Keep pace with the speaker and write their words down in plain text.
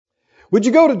Would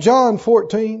you go to John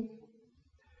 14?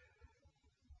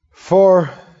 For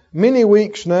many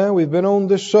weeks now, we've been on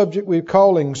this subject we're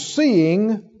calling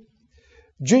Seeing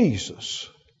Jesus.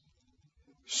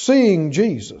 Seeing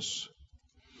Jesus.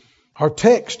 Our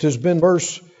text has been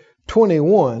verse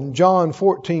 21, John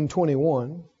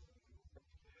 14:21.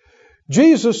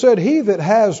 Jesus said, "He that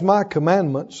has my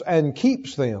commandments and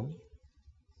keeps them,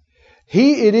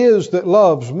 he it is that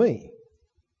loves me."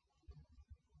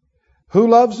 Who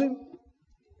loves Him?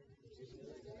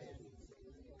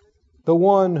 The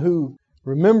one who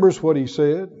remembers what He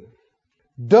said,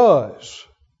 does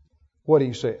what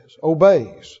He says,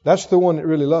 obeys. That's the one that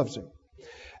really loves Him.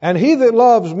 "And he that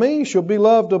loves me shall be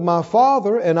loved of my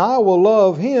Father, and I will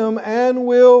love him and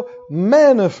will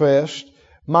manifest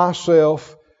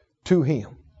myself to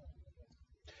him."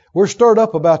 We're stirred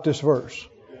up about this verse,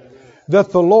 that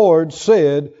the Lord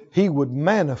said He would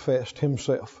manifest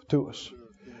Himself to us.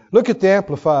 Look at the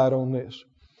Amplified on this.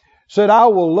 It said, "I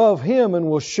will love him and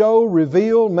will show,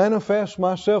 reveal, manifest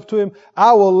myself to him.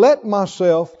 I will let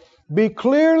myself be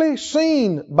clearly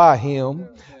seen by him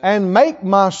and make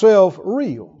myself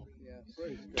real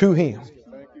to him."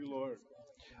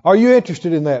 Are you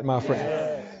interested in that, my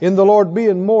friend? In the Lord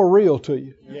being more real to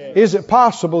you? Is it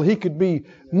possible He could be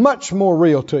much more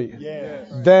real to you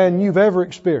than you've ever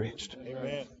experienced?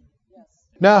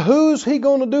 Now, who's He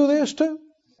going to do this to?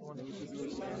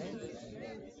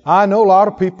 I know a lot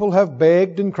of people have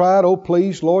begged and cried, "Oh,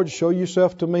 please, Lord, show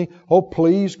Yourself to me. Oh,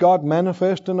 please, God,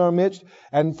 manifest in our midst."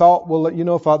 And thought, well, you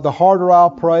know, the harder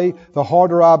I'll pray, the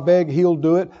harder I beg, He'll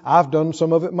do it. I've done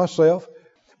some of it myself.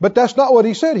 But that's not what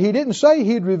He said. He didn't say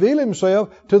He'd reveal Himself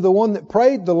to the one that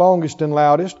prayed the longest and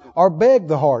loudest or begged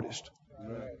the hardest.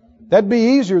 That'd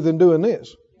be easier than doing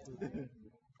this.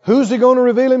 Who's He going to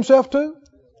reveal Himself to?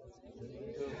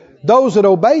 Those that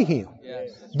obey Him.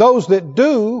 Those that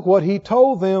do what He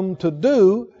told them to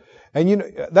do. And you know,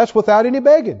 that's without any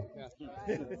begging.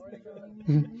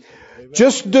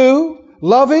 Just do.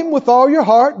 Love Him with all your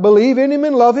heart. Believe in Him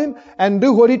and love Him. And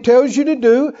do what He tells you to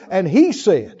do. And He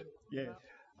said,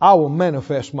 "I will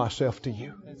manifest myself to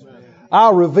you.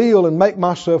 I'll reveal and make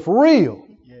myself real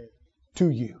to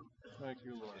you."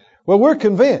 Well, we're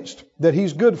convinced that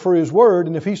He's good for His word.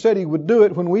 And if He said He would do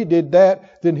it when we did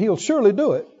that, then He'll surely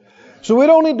do it. So we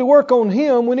don't need to work on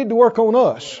Him, we need to work on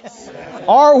us.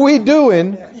 Are we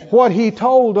doing what He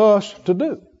told us to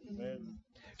do?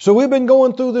 So we've been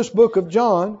going through this book of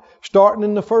John, starting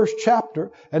in the first chapter,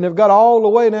 and have got all the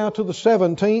way now to the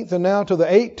 17th and now to the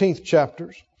 18th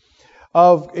chapters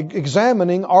of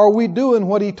examining, are we doing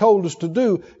what He told us to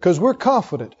do? Because we're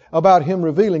confident about Him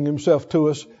revealing Himself to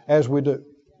us as we do.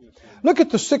 Look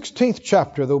at the 16th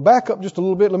chapter, though. Back up just a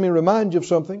little bit. Let me remind you of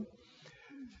something.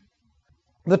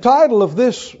 The title of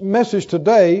this message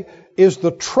today is The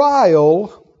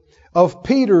Trial of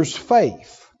Peter's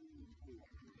Faith.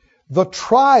 The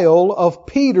Trial of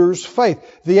Peter's Faith.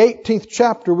 The 18th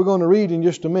chapter we're going to read in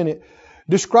just a minute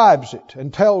describes it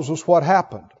and tells us what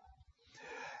happened.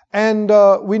 And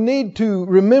we need to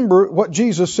remember what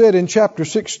Jesus said in chapter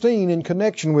 16 in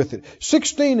connection with it.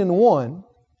 16:1,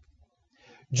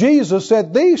 Jesus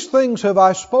said, "These things have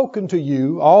I spoken to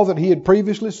you," all that He had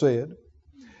previously said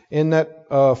in that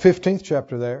 15th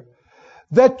chapter there,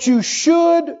 "that you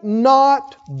should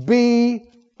not be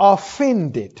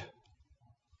offended."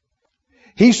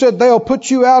 He said, "They'll put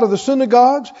you out of the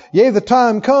synagogues. Yea, the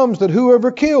time comes that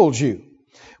whoever kills you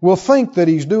will think that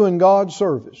he's doing God's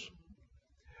service."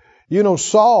 You know,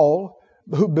 Saul,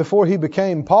 who before he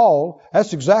became Paul,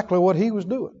 that's exactly what he was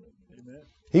doing.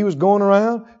 He was going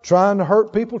around trying to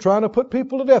hurt people, trying to put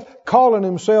people to death, calling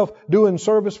himself doing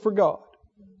service for God.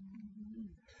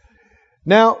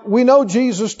 Now, we know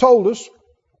Jesus told us,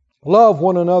 love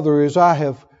one another as I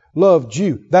have loved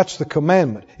you. That's the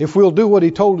commandment. If we'll do what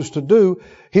He told us to do,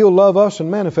 He'll love us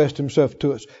and manifest Himself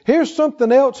to us. Here's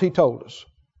something else He told us.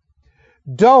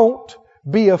 Don't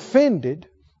be offended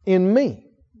in me.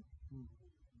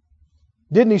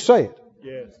 Didn't He say it?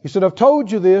 Yes. He said, "I've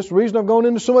told you this. The reason I've gone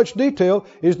into so much detail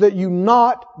is that you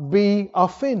not be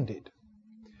offended."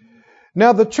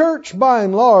 Now, the church, by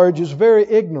and large, is very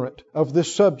ignorant of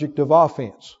this subject of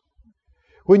offense.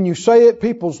 When you say it,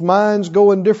 people's minds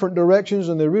go in different directions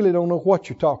and they really don't know what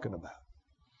you're talking about.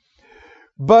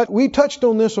 But we touched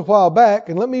on this a while back,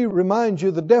 and let me remind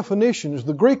you the definitions,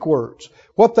 the Greek words,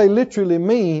 what they literally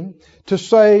mean to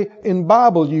say in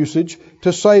Bible usage,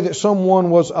 to say that someone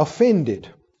was offended.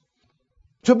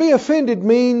 To be offended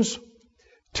means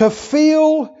to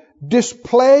feel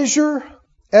displeasure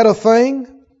at a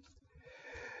thing,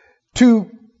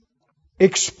 to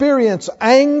experience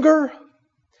anger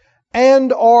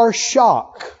and or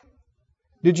shock.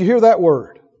 Did you hear that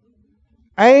word?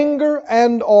 anger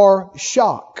and or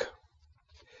shock,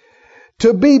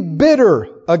 to be bitter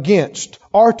against,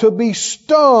 or to be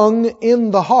stung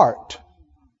in the heart.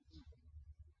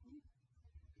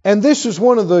 And this is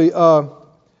one of the,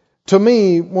 to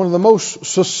me, one of the most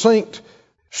succinct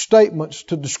statements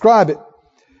to describe it.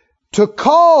 To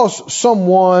cause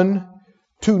someone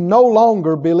to no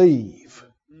longer believe.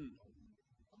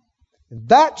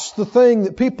 That's the thing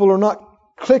that people are not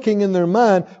clicking in their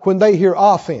mind when they hear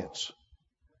offense.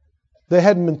 They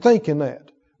hadn't been thinking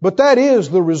that. But that is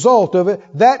the result of it.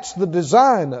 That's the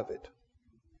design of it.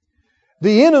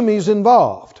 The enemy's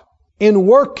involved in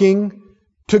working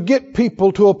to get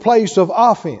people to a place of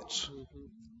offense.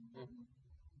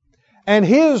 And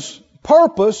his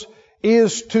purpose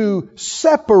is to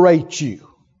separate you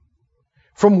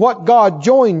from what God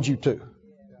joined you to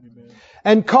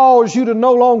and cause you to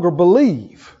no longer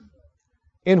believe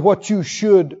in what you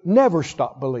should never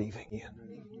stop believing in.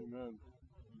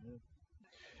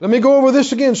 Let me go over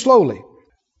this again slowly.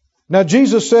 Now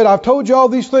Jesus said, I've told you all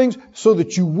these things so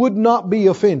that you would not be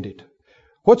offended.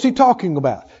 What's he talking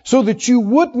about? So that you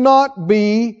would not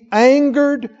be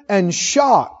angered and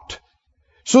shocked.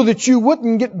 So that you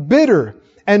wouldn't get bitter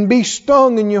and be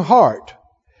stung in your heart.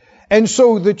 And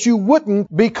so that you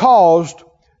wouldn't be caused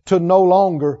to no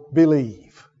longer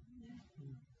believe.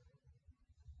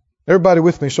 Everybody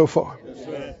with me so far?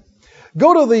 Yes,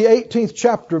 go to the 18th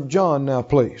chapter of John now,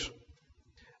 please.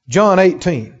 John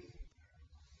 18.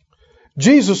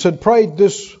 Jesus had prayed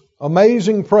this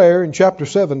amazing prayer in chapter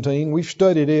 17. We've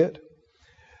studied it.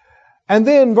 And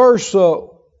then verse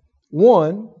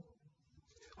 1.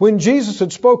 When Jesus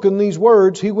had spoken these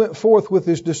words, he went forth with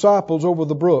his disciples over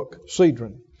the brook,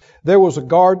 Cedron. There was a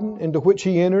garden into which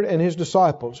he entered and his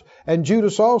disciples. And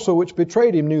Judas also, which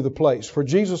betrayed him, knew the place, for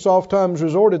Jesus ofttimes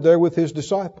resorted there with his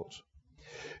disciples.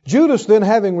 Judas then,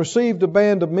 having received a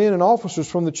band of men and officers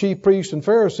from the chief priests and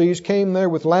Pharisees, came there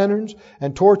with lanterns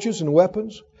and torches and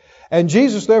weapons. And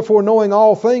Jesus, therefore, knowing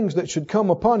all things that should come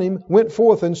upon him, went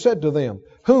forth and said to them,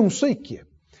 Whom seek ye?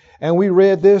 And we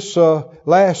read this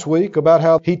last week about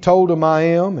how he told them, I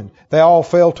am, and they all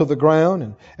fell to the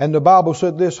ground. And the Bible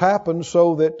said this happened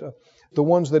so that the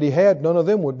ones that he had, none of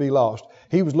them would be lost.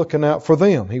 He was looking out for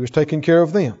them. He was taking care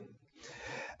of them.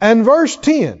 And verse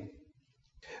 10,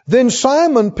 Then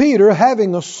Simon Peter,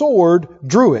 having a sword,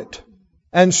 drew it,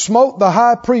 and smote the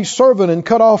high priest's servant and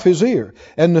cut off his ear.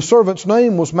 And the servant's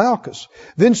name was Malchus.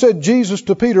 Then said Jesus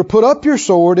to Peter, Put up your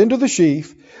sword into the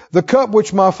sheath. The cup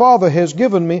which my Father has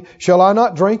given me, shall I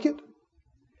not drink it?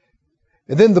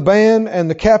 And then the band and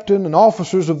the captain and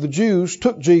officers of the Jews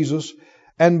took Jesus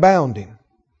and bound him.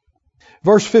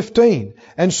 Verse 15,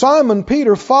 And Simon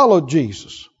Peter followed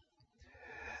Jesus.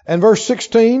 And verse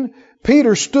 16,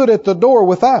 Peter stood at the door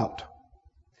without.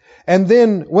 And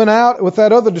then went out with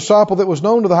that other disciple that was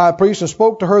known to the high priest and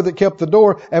spoke to her that kept the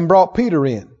door and brought Peter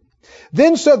in.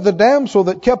 Then said the damsel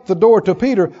that kept the door to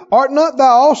Peter, Art not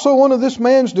thou also one of this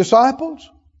man's disciples?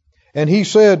 And he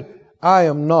said, I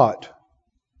am not.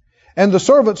 And the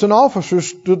servants and officers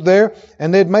stood there,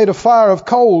 and they had made a fire of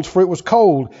coals, for it was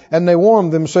cold, and they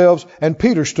warmed themselves, and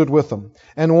Peter stood with them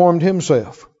and warmed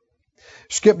himself.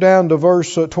 Skip down to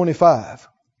verse 25.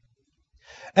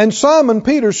 And Simon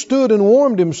Peter stood and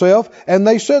warmed himself, and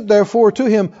they said therefore to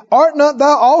him, Art not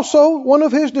thou also one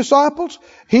of his disciples?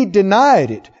 He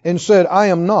denied it and said, I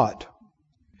am not.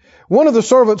 One of the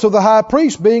servants of the high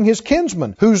priest, being his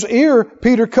kinsman, whose ear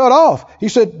Peter cut off, he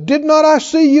said, Did not I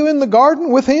see you in the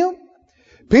garden with him?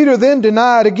 Peter then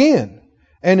denied again,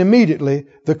 and immediately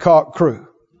the cock crew.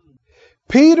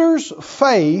 Peter's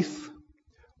faith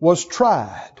was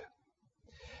tried.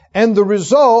 And the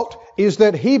result is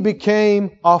that he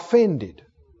became offended.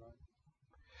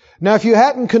 Now, if you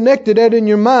hadn't connected that in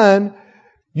your mind,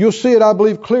 you'll see it, I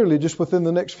believe, clearly just within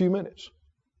the next few minutes.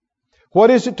 What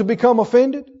is it to become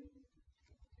offended?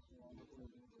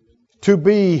 To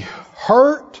be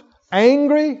hurt,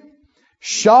 angry,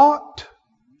 shocked,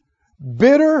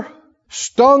 bitter,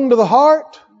 stung to the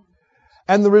heart.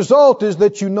 And the result is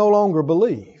that you no longer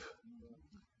believe.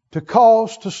 To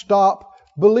cause to stop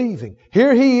believing.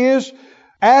 Here he is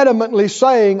adamantly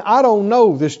saying, I don't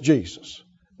know this Jesus.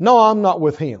 No, I'm not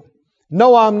with him.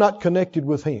 No, I'm not connected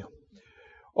with him.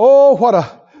 Oh, what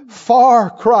a far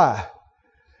cry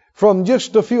from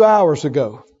just a few hours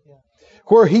ago,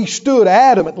 where he stood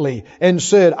adamantly and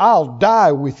said, I'll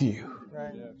die with you.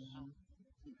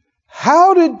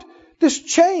 How did this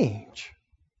change?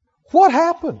 What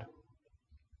happened?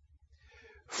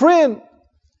 Friend,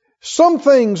 some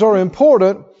things are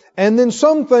important, and then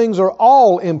some things are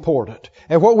all important.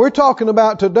 And what we're talking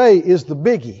about today is the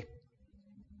biggie.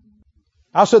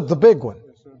 I said the big one.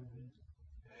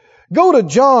 Go to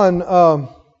John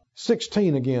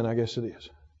 16 again, I guess it is.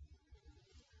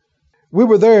 We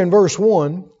were there in verse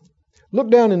 1. Look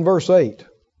down in verse 8.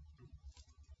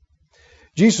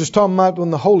 Jesus talking about when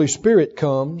the Holy Spirit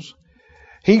comes.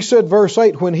 He said, verse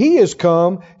 8, when He is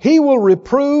come, He will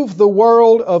reprove the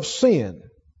world of sin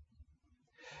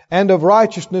and of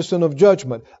righteousness and of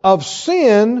judgment. Of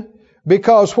sin,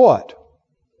 because what?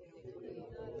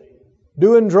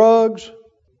 Doing drugs,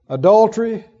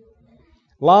 adultery,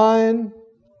 lying,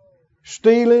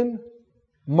 stealing,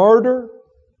 murder?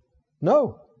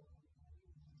 No.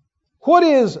 What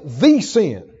is the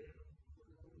sin?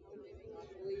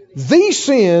 The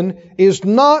sin is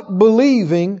not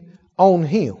believing on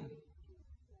Him.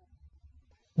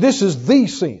 This is the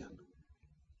sin.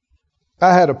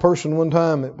 I had a person one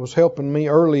time that was helping me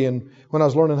early, and when I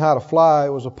was learning how to fly,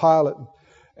 it was a pilot,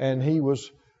 and he was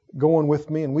going with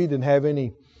me, and we didn't have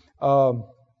any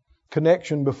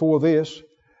connection before this.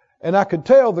 And I could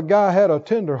tell the guy had a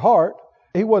tender heart.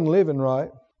 He wasn't living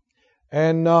right.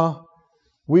 And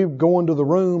we were going to the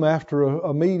room after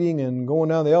a meeting and going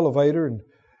down the elevator, and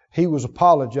he was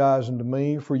apologizing to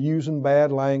me for using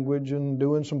bad language and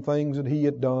doing some things that he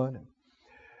had done.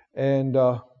 And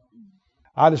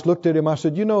I just looked at him. I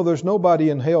said, there's nobody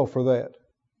in hell for that.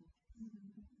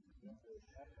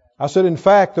 I said, in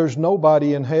fact, there's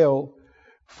nobody in hell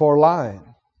for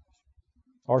lying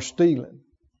or stealing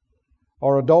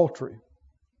or adultery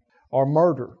or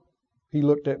murder. He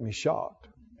looked at me shocked.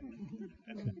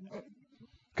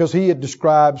 Because he had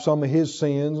described some of his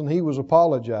sins and he was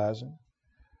apologizing.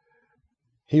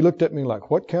 He looked at me like,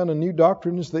 what kind of new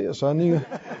doctrine is this? I knew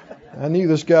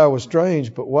this guy was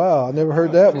strange, but wow, I never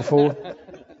heard that before.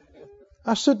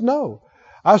 I said, no.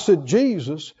 I said,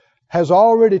 Jesus has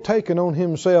already taken on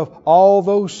Himself all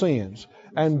those sins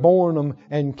and borne them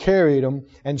and carried them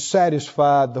and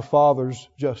satisfied the Father's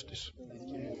justice.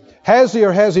 Has He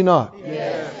or has He not?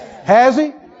 Yes. Has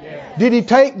He? Yes. Did He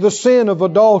take the sin of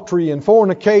adultery and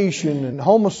fornication and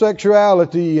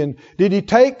homosexuality, and did He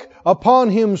take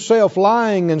upon Himself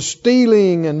lying and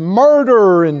stealing and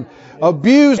murder and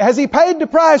abuse? Has He paid the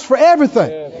price for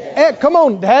everything? Yes. Come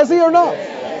on, has He or not?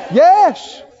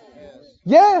 Yes.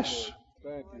 Yes.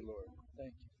 Thank you, Lord. Thank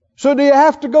you. So do you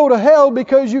have to go to hell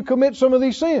because you commit some of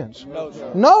these sins? No,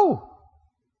 sir. No.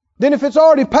 Then if it's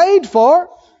already paid for,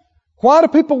 why do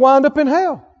people wind up in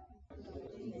hell?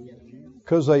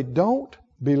 Because they don't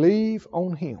believe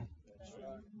on Him.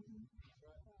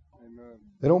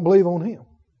 They don't believe on Him.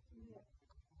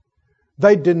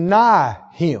 They deny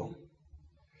Him.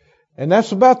 And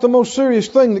that's about the most serious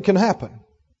thing that can happen,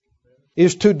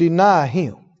 is to deny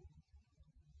Him.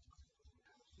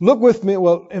 Look with me.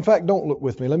 Well, in fact, don't look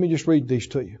with me. Let me just read these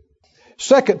to you.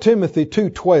 2 Timothy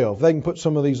 2:12. They can put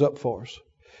some of these up for us.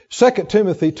 2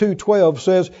 Timothy 2:12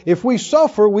 says, if we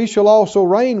suffer, we shall also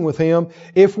reign with Him.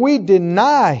 If we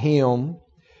deny Him,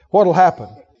 what will happen?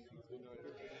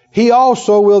 He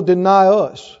also will deny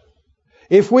us.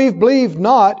 If we believe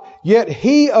not, yet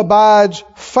He abides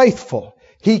faithful.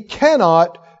 He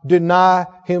cannot deny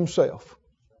Himself.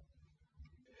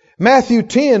 Matthew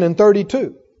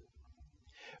 10:32.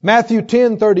 Matthew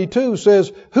 10:32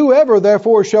 says, whoever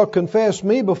therefore shall confess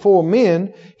me before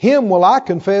men, him will I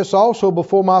confess also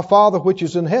before my Father which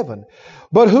is in heaven.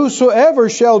 But whosoever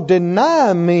shall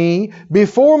deny me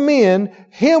before men,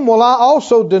 him will I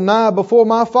also deny before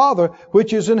my Father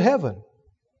which is in heaven.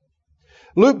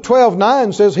 Luke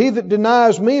 12:9 says, he that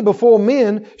denies me before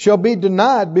men shall be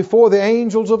denied before the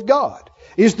angels of God.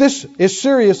 Is this as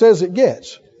serious as it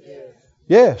gets?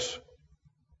 Yes.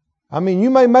 I mean, you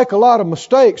may make a lot of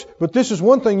mistakes, but this is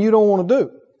one thing you don't want to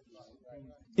do,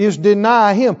 is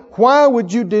deny Him. Why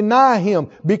would you deny Him?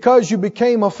 Because you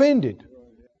became offended.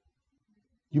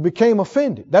 You became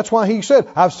offended. That's why He said,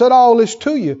 I've said all this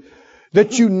to you,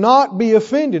 that you not be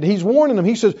offended. He's warning them.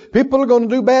 He says, people are going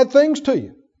to do bad things to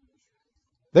you.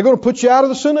 They're going to put you out of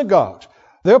the synagogues.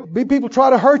 There'll be people try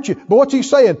to hurt you. But what's He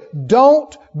saying?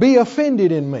 Don't be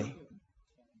offended in me.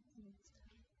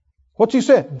 What's He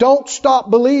saying? Don't stop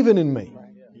believing in me.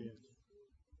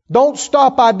 Don't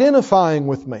stop identifying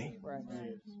with me.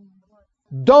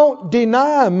 Don't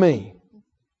deny me.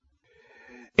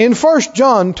 In 1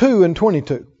 John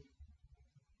 2:22.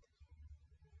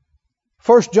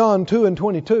 1 John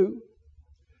 2:22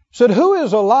 said, who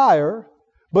is a liar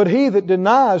but he that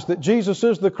denies that Jesus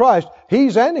is the Christ?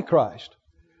 He's Antichrist,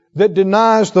 that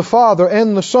denies the Father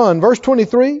and the Son. Verse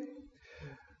 23.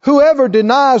 Whoever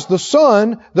denies the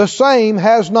Son, the same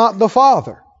has not the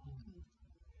Father.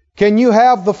 Can you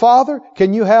have the Father?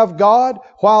 Can you have God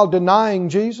while denying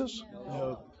Jesus?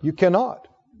 No. You cannot.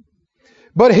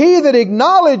 But he that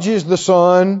acknowledges the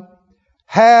Son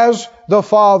has the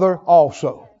Father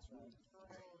also.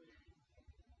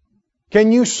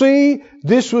 Can you see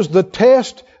this was the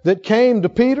test that came to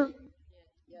Peter?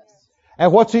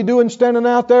 And what's he doing standing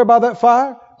out there by that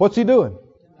fire? What's he doing?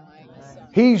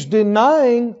 He's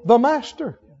denying the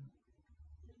Master.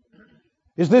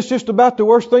 Is this just about the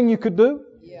worst thing you could do?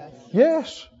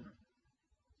 Yes.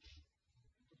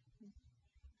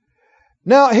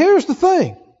 Now, here's the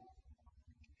thing.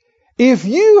 If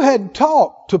you had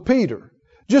talked to Peter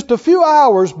just a few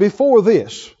hours before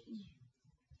this,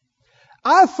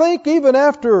 I think even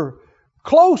after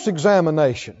close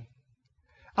examination,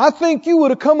 I think you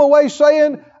would have come away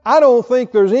saying, I don't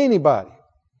think there's anybody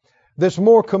that's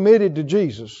more committed to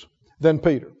Jesus than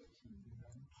Peter.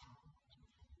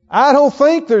 I don't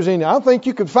think there's any. I don't think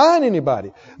you could find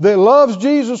anybody that loves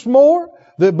Jesus more,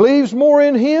 that believes more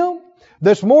in Him,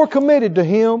 that's more committed to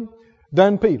Him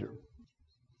than Peter.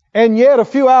 And yet a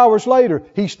few hours later,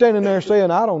 he's standing there saying,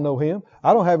 I don't know Him.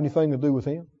 I don't have anything to do with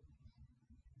Him.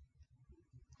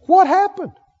 What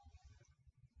happened?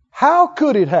 How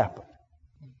could it happen?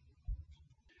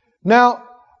 Now,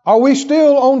 are we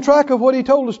still on track of what He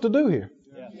told us to do here?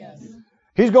 Yes.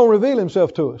 He's going to reveal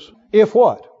Himself to us. If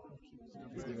what?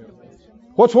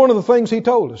 What's one of the things He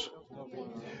told us?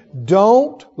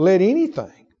 Don't let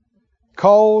anything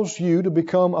cause you to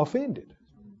become offended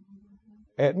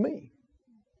at me.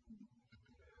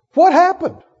 What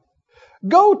happened?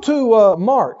 Go to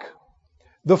Mark,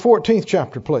 the 14th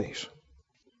chapter, please.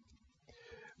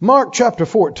 Mark chapter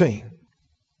 14.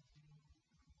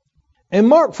 In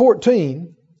Mark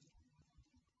 14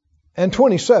 and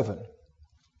 27,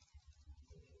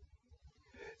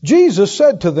 Jesus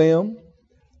said to them,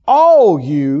 all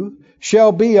you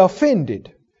shall be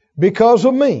offended because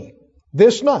of me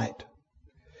this night.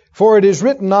 For it is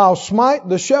written, I'll smite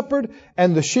the shepherd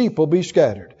and the sheep will be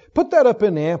scattered. Put that up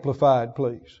in the Amplified,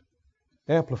 please.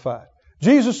 Amplified.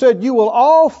 Jesus said, you will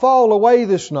all fall away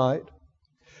this night.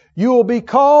 You will be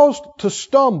caused to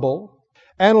stumble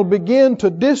and will begin to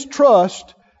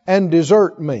distrust and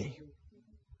desert me.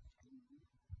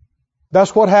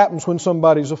 That's what happens when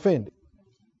somebody's offended.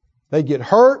 They get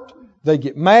hurt, they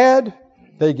get mad,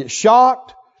 they get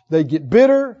shocked, they get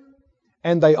bitter,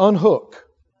 and they unhook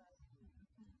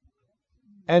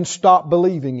and stop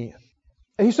believing in.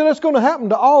 And He said that's going to happen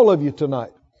to all of you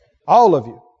tonight. All of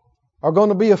you are going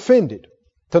to be offended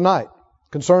tonight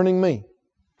concerning me.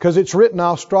 Because it's written,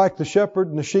 I'll strike the shepherd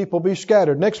and the sheep will be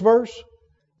scattered. Next verse.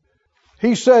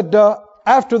 He said,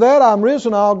 after that I'm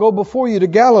risen, I'll go before you to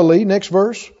Galilee. Next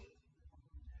verse.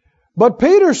 But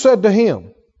Peter said to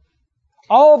Him,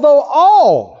 although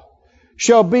all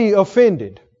shall be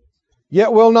offended,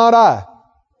 yet will not I.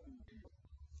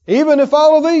 Even if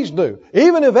all of these do,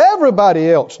 even if everybody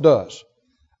else does,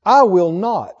 I will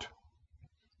not.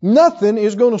 Nothing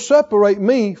is going to separate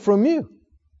me from you.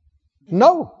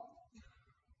 No.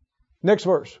 Next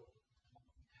verse.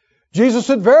 Jesus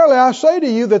said, verily I say to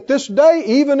you that this day,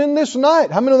 even in this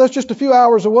night, how many of that's just a few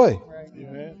hours away?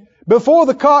 Amen. Before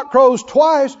the cock crows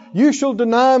twice, you shall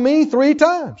deny me 3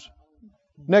 times.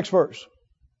 Next verse.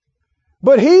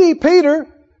 But he, Peter,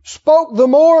 spoke the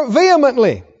more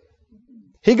vehemently.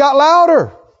 He got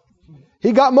louder.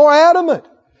 He got more adamant.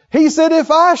 He said,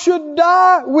 if I should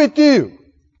die with you,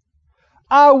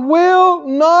 I will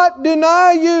not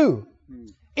deny you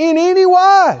in any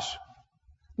wise.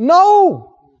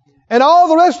 No. And all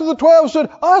the rest of the 12 said,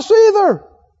 us either.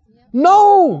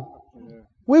 No,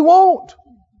 we won't.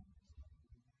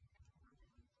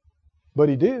 But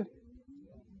he did.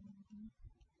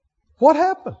 What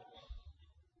happened?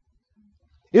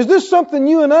 Is this something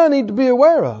you and I need to be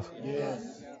aware of? Yes.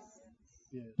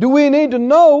 Do we need to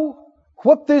know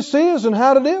what this is and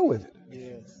how to deal with it?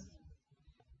 Yes.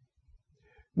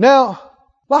 Now,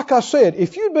 like I said,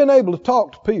 if you'd been able to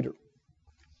talk to Peter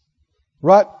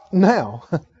right now,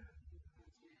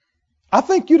 I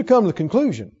think you'd have come to the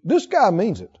conclusion, this guy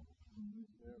means it.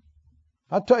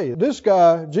 I tell you, this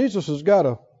guy, Jesus has got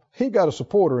a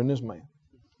supporter in this man.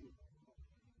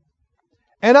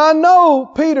 And I know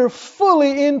Peter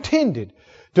fully intended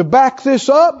to back this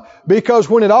up, because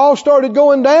when it all started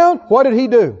going down, what did he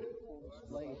do?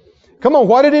 Come on,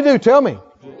 what did he do? Tell me.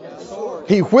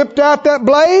 He whipped out that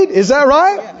blade, is that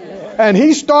right? And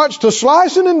he starts to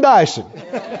slicing and dicing.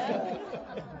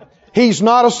 He's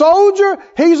not a soldier,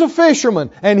 he's a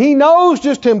fisherman. And he knows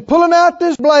just him pulling out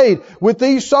this blade with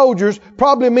these soldiers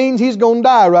probably means he's going to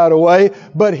die right away.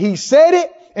 But he said it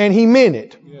and he meant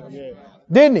it.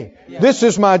 Didn't he? This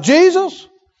is my Jesus.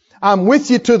 I'm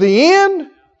with you to the end.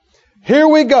 Here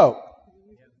we go.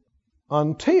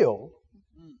 Until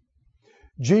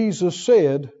Jesus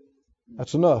said,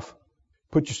 that's enough.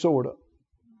 Put your sword up.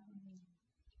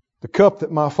 The cup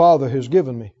that my Father has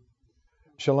given me,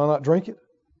 shall I not drink it?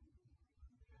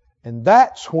 And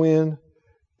that's when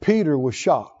Peter was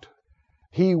shocked.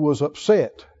 He was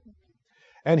upset.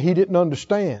 And he didn't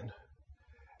understand.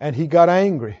 And he got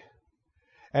angry.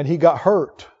 And he got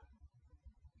hurt.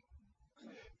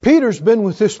 Peter's been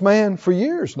with this man for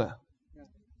years now.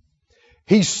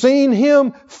 He's seen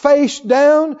him face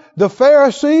down the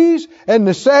Pharisees and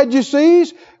the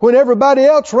Sadducees when everybody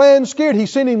else ran scared.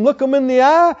 He's seen him look them in the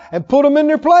eye and put them in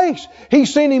their place.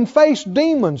 He's seen him face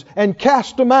demons and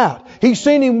cast them out. He's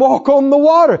seen him walk on the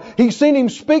water. He's seen him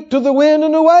speak to the wind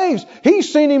and the waves.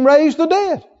 He's seen him raise the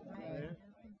dead.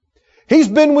 He's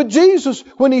been with Jesus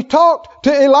when he talked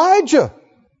to Elijah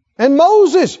and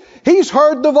Moses. He's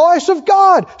heard the voice of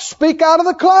God speak out of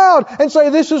the cloud and say,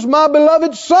 "This is my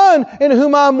beloved Son in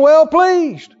whom I'm well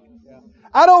pleased."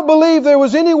 I don't believe there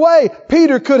was any way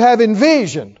Peter could have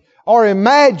envisioned or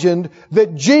imagined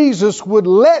that Jesus would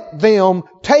let them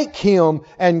take him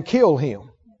and kill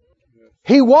him.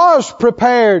 He was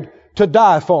prepared to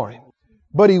die for him,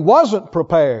 but he wasn't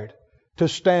prepared to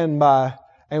stand by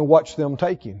and watch them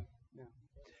take him.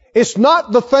 It's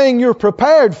not the thing you're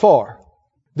prepared for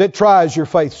that tries your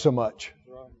faith so much.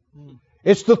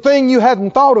 It's the thing you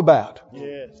hadn't thought about.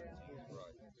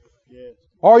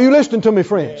 Are you listening to me,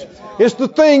 friends? It's the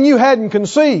thing you hadn't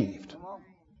conceived.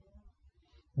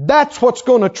 That's what's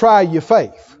going to try your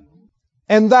faith.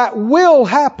 And that will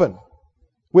happen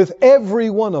with every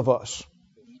one of us.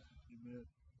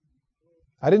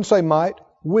 I didn't say might,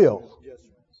 will.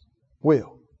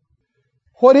 Will.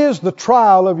 What is the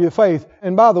trial of your faith?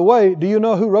 And by the way, do you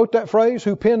know who wrote that phrase?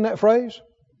 Who penned that phrase?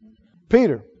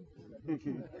 Peter.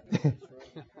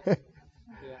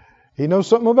 He knows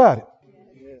something about it.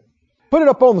 Put it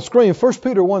up on the screen, 1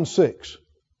 Peter 1:6.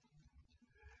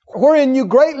 Wherein you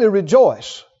greatly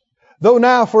rejoice, though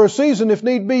now for a season, if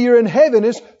need be, you're in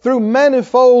heaviness through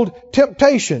manifold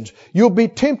temptations. You'll be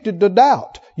tempted to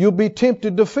doubt. You'll be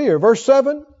tempted to fear. Verse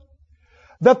 7.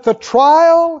 That the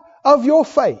trial of your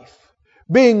faith,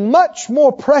 being much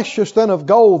more precious than of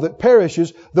gold that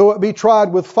perishes, though it be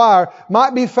tried with fire,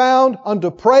 might be found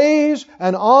unto praise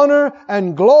and honor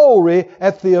and glory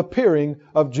at the appearing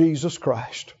of Jesus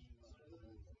Christ.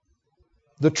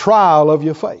 The trial of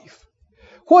your faith.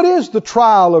 What is the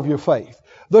trial of your faith?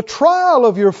 The trial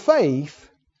of your faith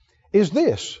is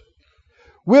this.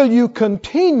 Will you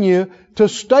continue to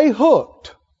stay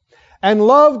hooked and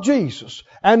love Jesus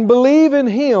and believe in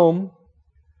Him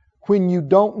when you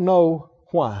don't know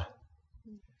why?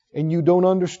 And you don't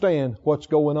understand what's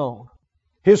going on.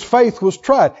 His faith was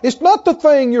tried. It's not the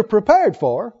thing you're prepared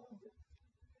for.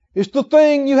 It's the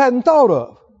thing you hadn't thought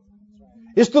of.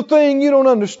 It's the thing you don't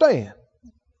understand.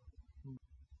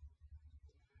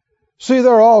 See,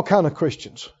 there are all kind of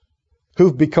Christians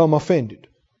who've become offended.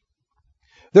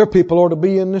 There are people who ought to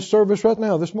be in this service right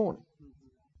now, this morning.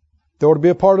 They ought to be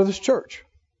a part of this church.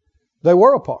 They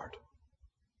were a part.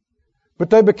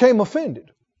 But they became offended.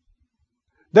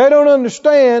 They don't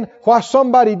understand why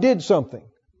somebody did something.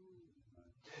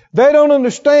 They don't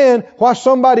understand why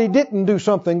somebody didn't do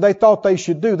something they thought they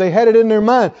should do. They had it in their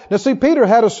mind. Now see, Peter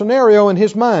had a scenario in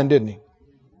his mind, didn't he?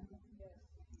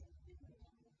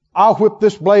 I'll whip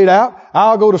this blade out.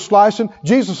 I'll go to slicing.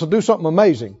 Jesus will do something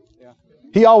amazing.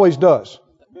 He always does.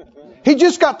 He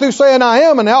just got through saying I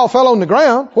am and they all fell on the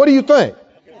ground. What do you think?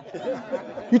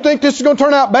 You think this is going to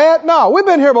turn out bad? No, we've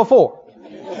been here before.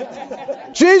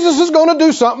 Jesus is going to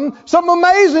do something. Something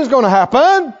amazing is going to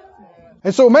happen.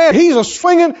 And so, man, he's a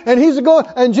swinging and he's a going.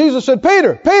 And Jesus said,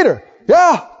 Peter,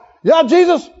 yeah,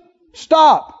 Jesus,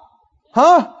 stop.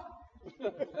 Huh?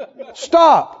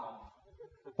 Stop.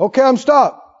 Okay, I'm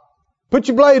stopped. Put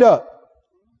your blade up.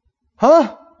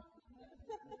 Huh?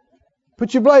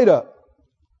 Put your blade up.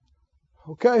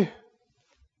 Okay.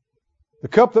 The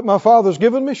cup that my Father's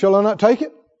given me, shall I not take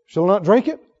it? Shall I not drink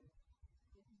it?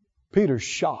 Peter's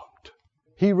shocked.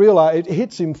 He realized it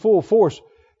hits him full force.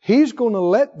 He's going to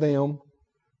let them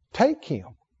take him.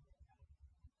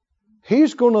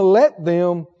 He's going to let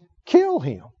them kill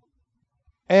him.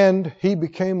 And he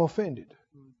became offended.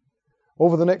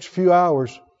 Over the next few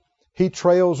hours, he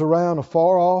trails around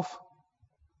afar off.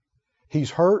 He's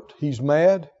hurt. He's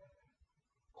mad.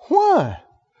 Why?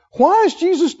 Why is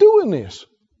Jesus doing this?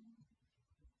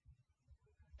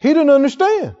 He didn't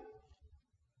understand.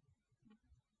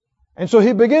 And so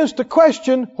he begins to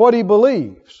question what he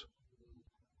believes,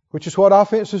 which is what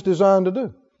offense is designed to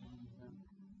do.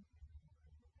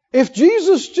 If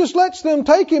Jesus just lets them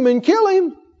take him and kill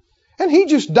him, and he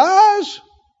just dies,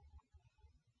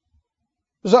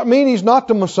 does that mean he's not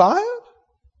the Messiah?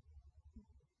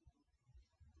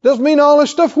 Does it mean all this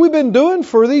stuff we've been doing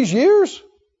for these years?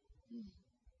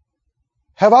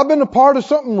 Have I been a part of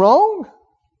something wrong?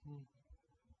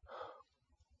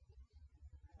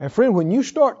 And friend, when you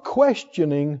start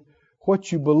questioning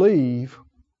what you believe,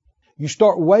 you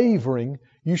start wavering,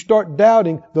 you start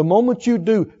doubting, the moment you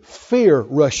do, fear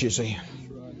rushes in.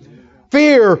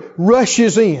 Fear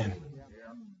rushes in.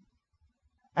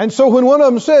 And so when one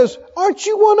of them says, aren't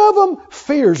you one of them?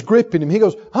 Fear's gripping him. He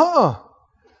goes,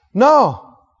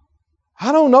 no,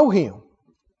 I don't know him.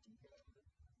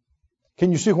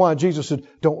 Can you see why Jesus said,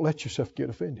 don't let yourself get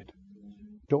offended.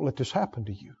 Don't let this happen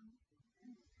to you.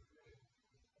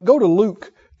 Go to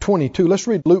Luke 22. Let's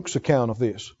read Luke's account of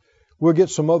this. We'll get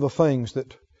some other things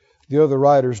that the other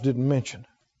writers didn't mention.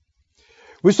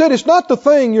 We said it's not the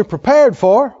thing you're prepared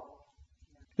for.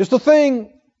 It's the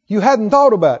thing you hadn't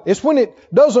thought about. It's when it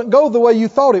doesn't go the way you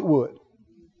thought it would.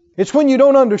 It's when you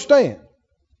don't understand.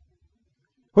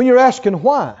 When you're asking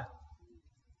why.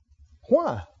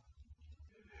 Why?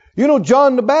 You know,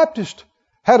 John the Baptist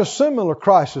had a similar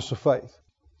crisis of faith.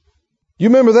 You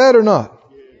remember that or not?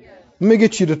 Let me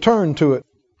get you to turn to it.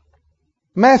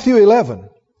 Matthew 11.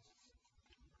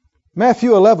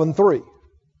 Matthew 11:3.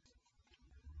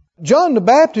 John the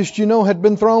Baptist, you know, had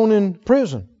been thrown in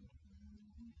prison.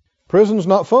 Prison's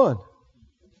not fun.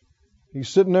 He's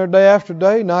sitting there day after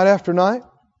day, night after night.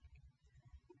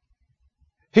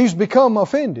 He's become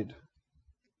offended.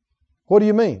 What do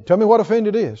you mean? Tell me what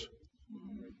offended is.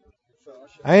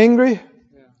 Angry,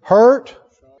 hurt,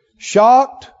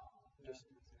 shocked,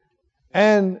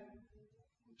 and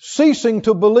ceasing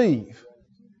to believe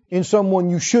in someone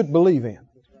you should believe in.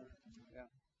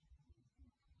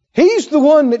 He's the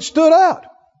one that stood out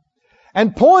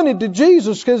and pointed to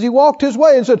Jesus because he walked his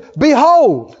way and said,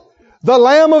 behold, the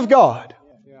Lamb of God.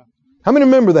 How many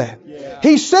remember that? Yeah.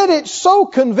 He said it so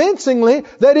convincingly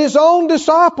that his own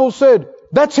disciples said,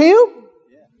 that's him?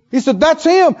 He said, that's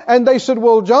him. And they said,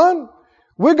 well, John,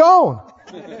 we're gone.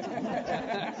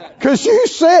 Because you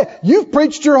said, you've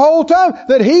preached your whole time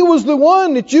that he was the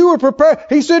one that you were prepared.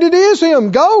 He said, it is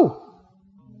him. Go.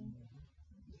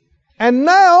 And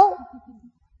now,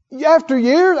 after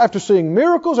years, after seeing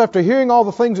miracles, after hearing all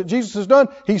the things that Jesus has done,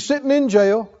 he's sitting in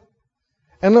jail.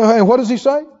 And what does he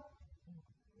say?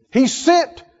 He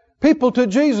sent people to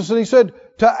Jesus and he said,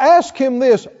 to ask him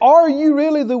this, are you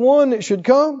really the one that should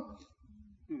come?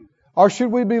 Or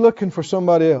should we be looking for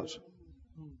somebody else?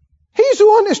 He's the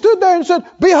one that stood there and said,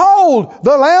 behold,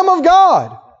 the Lamb of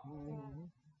God.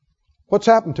 What's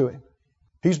happened to him?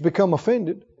 He's become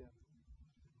offended.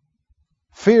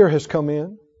 Fear has come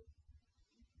in.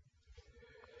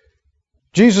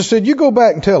 Jesus said, you go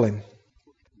back and tell him.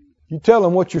 You tell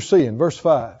him what you're seeing. Verse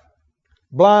 5.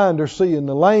 Blind are seeing,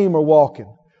 the lame are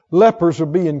walking, lepers are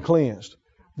being cleansed,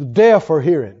 the deaf are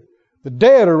hearing, the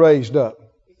dead are raised up,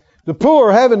 the poor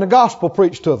are having the gospel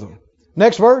preached to them.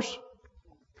 Next verse.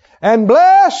 And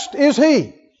blessed is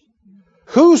he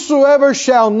whosoever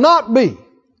shall not be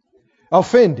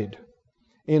offended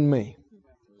in me.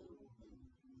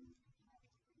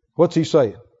 What's he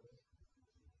saying?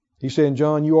 He's saying,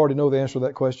 John, you already know the answer to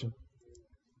that question.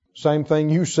 Same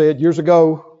thing you said years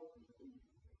ago.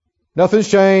 Nothing's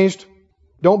changed.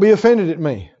 Don't be offended at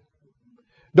me.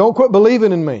 Don't quit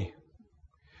believing in me.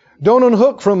 Don't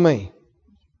unhook from me.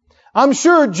 I'm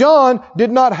sure John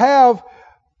did not have,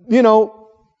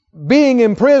 being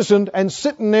imprisoned and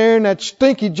sitting there in that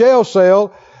stinky jail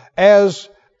cell as,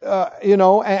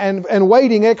 and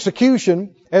waiting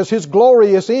execution as his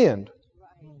glorious end.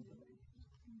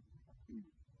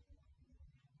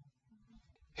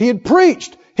 He had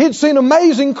preached. He had seen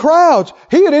amazing crowds.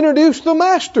 He had introduced the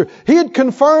Master. He had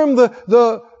confirmed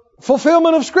the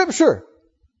fulfillment of Scripture.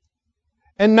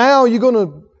 And now you're going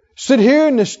to sit here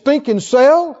in this stinking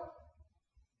cell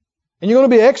and you're going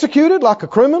to be executed like a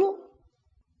criminal?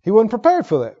 He wasn't prepared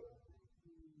for that.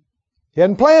 He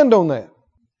hadn't planned on that.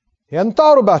 He hadn't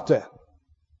thought about that.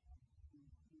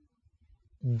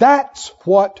 That's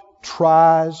what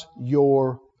tries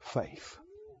your faith.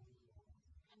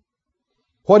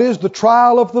 What is the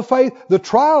trial of the faith? The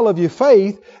trial of your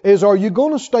faith is, are you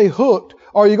going to stay hooked?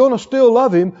 Are you going to still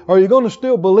love Him? Are you going to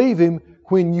still believe Him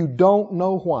when you don't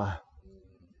know why?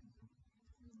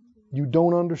 You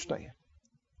don't understand.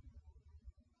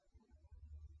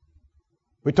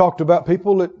 We talked about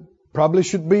people that probably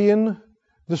should be in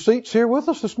the seats here with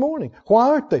us this morning. Why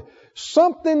aren't they?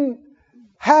 Something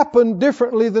happened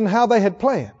differently than how they had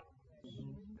planned.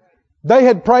 They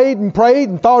had prayed and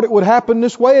thought it would happen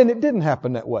this way, and it didn't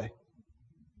happen that way.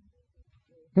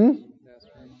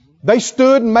 They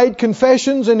stood and made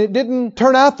confessions, and it didn't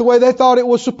turn out the way they thought it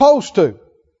was supposed to.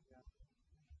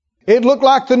 It looked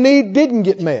like the need didn't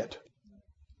get met.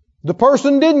 The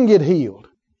person didn't get healed.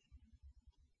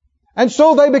 And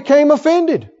so they became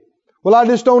offended. Well, I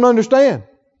just don't understand.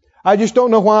 I just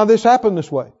don't know why this happened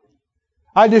this way.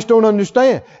 I just don't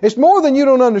understand. It's more than you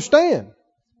don't understand.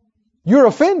 You're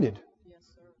offended.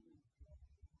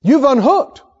 You've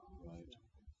unhooked.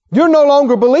 You're no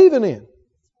longer believing in.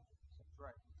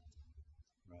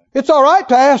 It's all right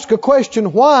to ask a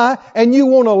question why, and you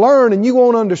want to learn and you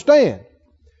want to understand.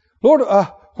 Lord,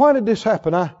 why did this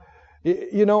happen?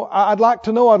 I'd like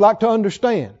to know. I'd like to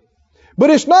understand. But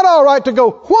it's not all right to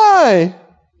go, why?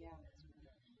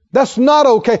 That's not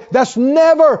okay. That's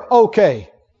never okay.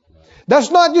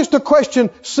 That's not just a question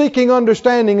seeking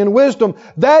understanding and wisdom.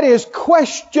 That is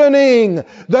questioning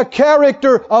the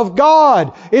character of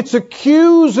God. It's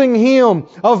accusing Him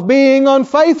of being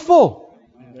unfaithful.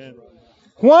 Amen.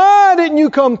 Why didn't you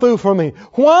come through for me?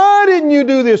 Why didn't you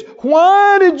do this?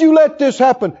 Why did you let this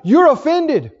happen? You're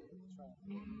offended.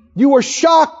 You were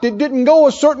shocked. It didn't go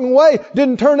a certain way.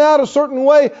 Didn't turn out a certain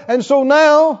way. And so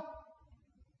now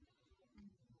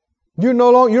you're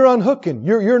no longer, you're unhooking.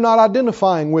 You're not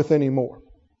identifying with anymore.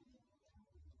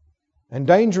 And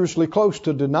dangerously close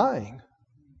to denying.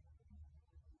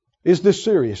 Is this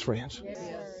serious, friends? Yes.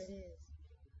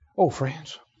 Oh,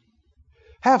 friends,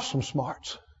 have some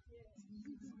smarts.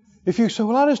 If you say,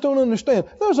 well, I just don't understand.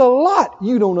 There's a lot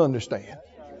you don't understand.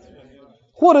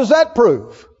 What does that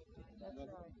prove?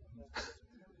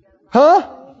 Huh?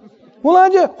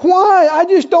 Well, why? I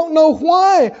just don't know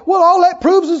why. Well, all that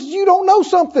proves is you don't know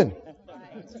something.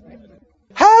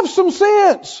 Have some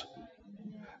sense.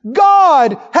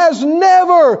 God has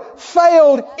never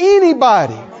failed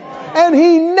anybody, and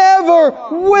He never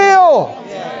will.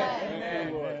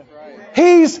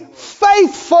 He's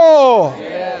faithful.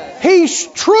 He's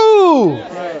true.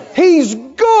 He's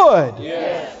good.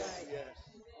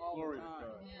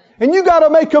 And you got to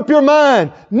make up your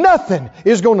mind, nothing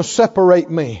is going to separate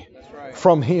me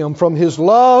from Him, from His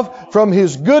love, from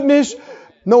His goodness.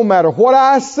 No matter what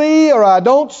I see or I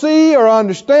don't see or I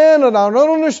understand or I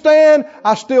don't understand,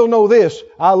 I still know this.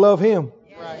 I love Him.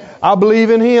 I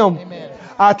believe in Him.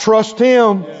 I trust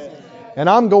Him. And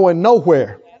I'm going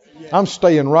nowhere. I'm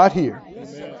staying right here.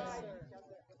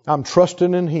 I'm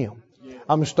trusting in Him.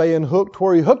 I'm staying hooked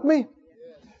where He hooked me.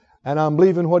 And I'm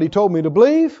believing what He told me to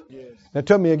believe. Now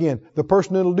tell me again, the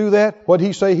person that'll do that, what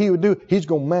He say He would do, He's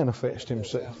going to manifest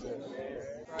Himself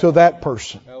to that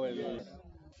person.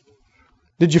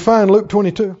 Did you find Luke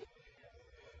 22?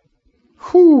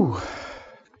 Whew.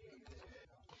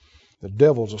 The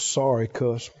devil's a sorry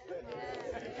cuss.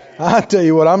 I tell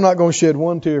you what, I'm not going to shed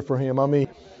one tear for him. I mean,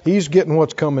 he's getting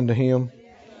what's coming to him.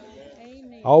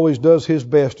 Always does his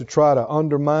best to try to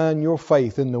undermine your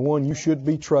faith in the one you should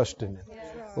be trusting.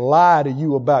 Lie to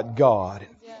you about God.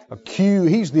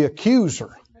 He's the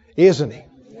accuser, isn't he?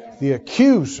 The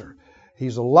accuser.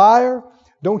 He's a liar.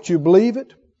 Don't you believe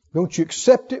it? Don't you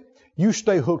accept it? You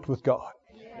stay hooked with God.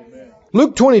 Amen.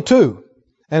 Luke 22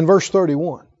 and verse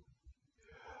 31.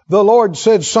 The Lord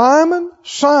said, Simon,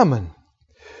 Simon,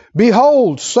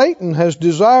 behold, Satan has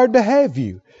desired to have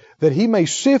you, that he may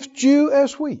sift you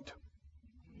as wheat.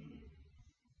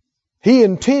 He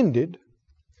intended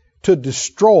to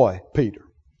destroy Peter,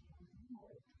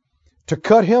 to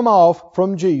cut him off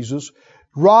from Jesus,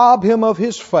 rob him of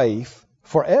his faith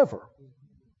forever.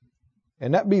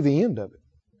 And that'd be the end of it.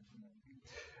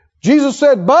 Jesus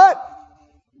said, but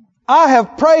I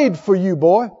have prayed for you,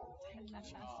 boy.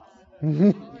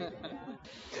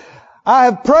 I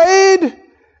have prayed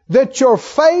that your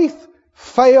faith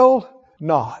fail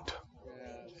not.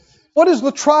 What is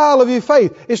the trial of your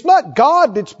faith? It's not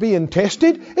God that's being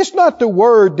tested. It's not the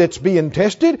Word that's being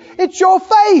tested. It's your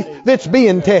faith that's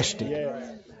being tested.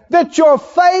 That your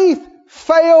faith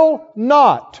fail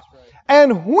not.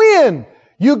 And when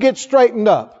you get straightened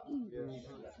up.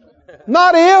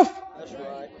 Not if.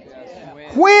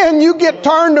 When you get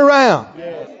turned around.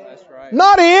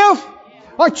 Not if.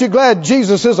 Aren't you glad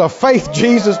Jesus is a faith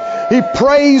Jesus? He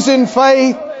prays in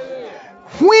faith.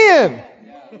 When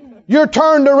you're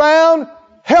turned around,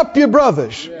 help your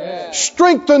brothers.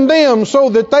 Strengthen them so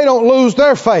that they don't lose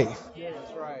their faith.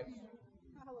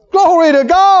 Glory to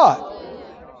God.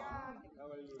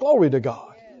 Glory to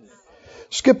God.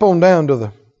 Skip on down to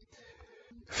the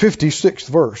 56th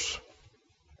verse.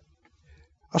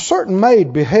 A certain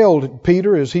maid beheld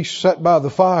Peter as he sat by the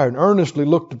fire and earnestly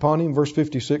looked upon him, verse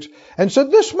 56, and said,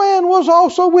 this man was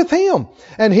also with him.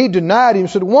 And he denied him,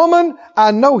 said, woman,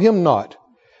 I know him not.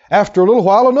 After a little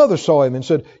while, another saw him and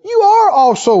said, you are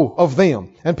also of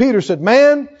them. And Peter said,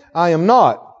 man, I am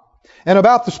not. And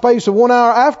about the space of 1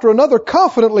 hour after, another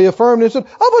confidently affirmed and said,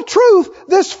 of a truth,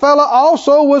 this fellow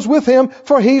also was with him,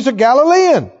 for he's a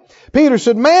Galilean. Peter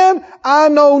said, man, I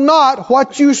know not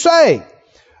what you say.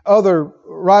 Other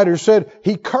writers said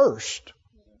he cursed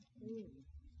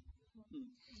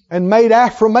and made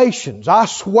affirmations. I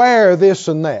swear this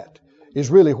and that is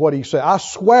really what he said. I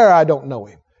swear I don't know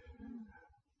him.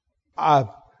 I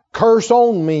curse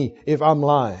on me if I'm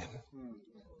lying.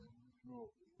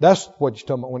 That's what you're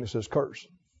talking about when it says curse.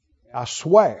 I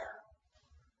swear.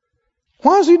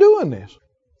 Why is he doing this?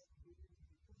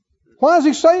 Why is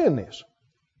he saying this?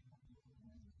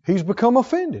 He's become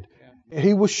offended.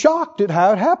 He was shocked at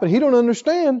how it happened. He don't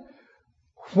understand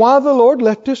why the Lord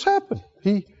let this happen.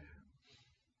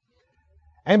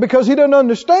 And because he doesn't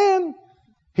understand,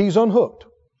 he's unhooked.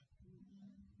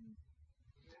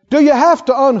 Do you have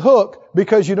to unhook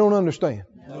because you don't understand?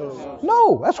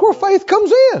 No, that's where faith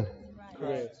comes in.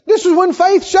 This is when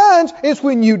faith shines. It's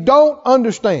when you don't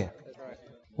understand.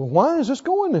 Well, why is this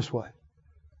going this way?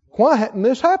 Why hadn't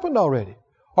this happened already?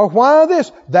 Or why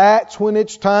this? That's when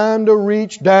it's time to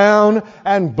reach down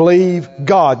and believe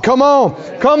God. Come on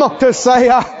to say,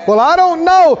 well, I don't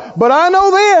know, but I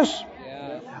know this.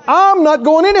 I'm not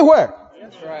going anywhere.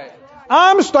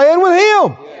 I'm staying with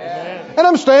Him. And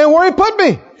I'm staying where He put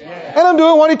me. And I'm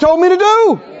doing what He told me to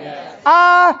do.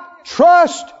 I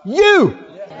trust you.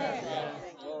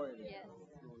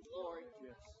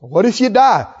 What if you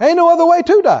die? Ain't no other way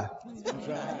to die.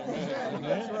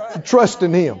 Trust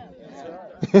in Him.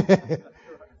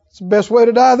 It's the best way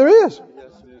to die there is.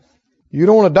 You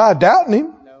don't want to die doubting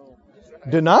Him,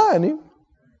 denying Him.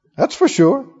 That's for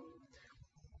sure.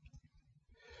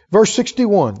 Verse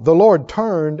 61, the Lord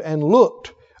turned and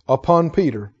looked upon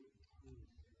Peter.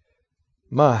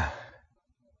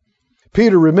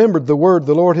 Peter remembered the word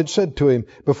the Lord had said to him,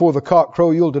 before the cock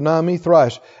crow, you'll deny me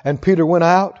thrice. And Peter went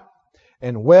out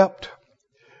and wept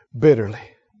bitterly.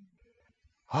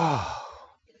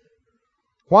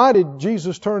 Why did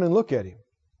Jesus turn and look at him?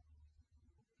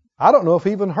 I don't know if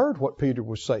he even heard what Peter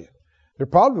was saying. There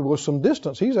probably was some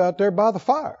distance. He's out there by the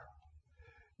fire.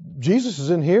 Jesus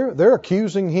is in here. They're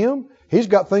accusing him. He's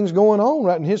got things going on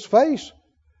right in his face.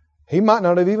 He might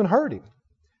not have even heard him.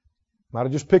 Might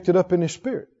have just picked it up in his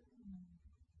spirit.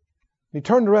 He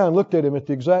turned around and looked at him at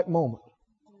the exact moment.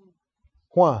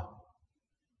 Why?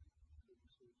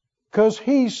 Because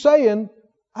he's saying,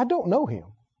 I don't know him.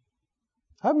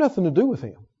 I have nothing to do with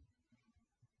him.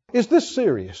 Is this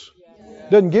serious?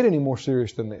 Doesn't get any more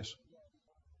serious than this.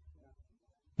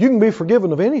 You can be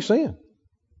forgiven of any sin.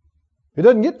 It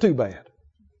doesn't get too bad.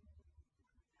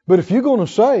 But if you're going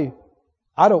to say,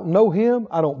 I don't know him,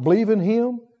 I don't believe in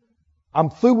him, I'm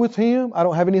through with him, I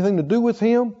don't have anything to do with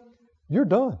him, you're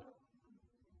done.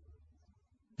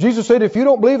 Jesus said, if you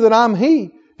don't believe that I'm He,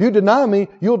 if you deny me,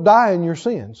 you'll die in your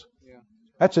sins.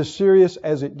 That's as serious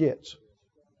as it gets.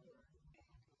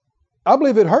 I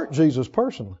believe it hurt Jesus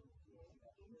personally.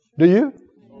 Do you?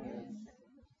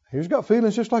 He's got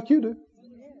feelings just like you do.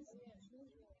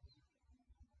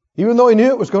 Even though he knew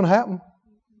it was going to happen.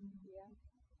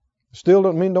 Still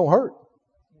doesn't mean don't hurt.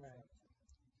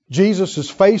 Jesus is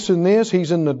facing this.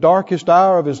 He's in the darkest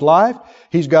hour of his life.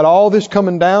 He's got all this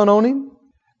coming down on him.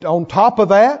 On top of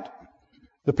that,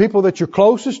 the people that you're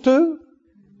closest to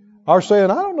are saying,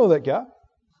 I don't know that guy.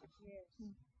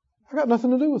 I got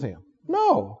nothing to do with him.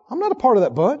 No, I'm not a part of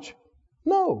that bunch.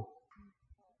 No.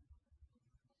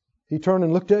 He turned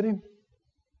and looked at him.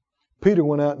 Peter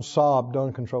went out and sobbed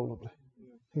uncontrollably.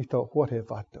 He thought, what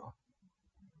have I done?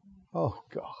 Oh,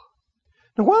 God.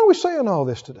 Now, why are we saying all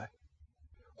this today?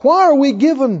 Why are we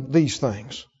given these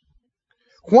things?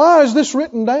 Why is this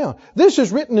written down? This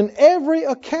is written in every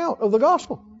account of the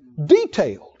gospel.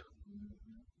 Detailed.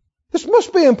 This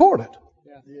must be important.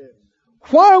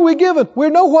 Why are we given? We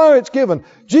know why it's given.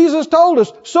 Jesus told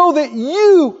us so that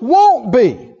you won't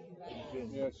be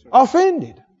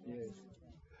offended.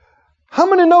 How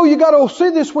many know you got to see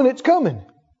this when it's coming?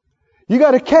 You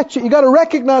got to catch it. You got to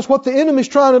recognize what the enemy's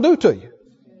trying to do to you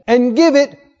and give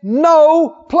it no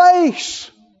place.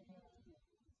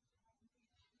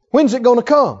 When's it going to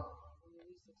come?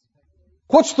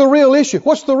 What's the real issue?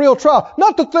 What's the real trial?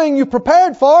 Not the thing you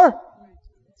prepared for.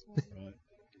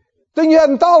 Thing you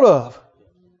hadn't thought of.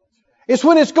 It's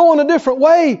when it's going a different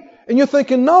way and you're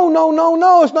thinking,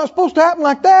 no, it's not supposed to happen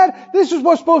like that. This is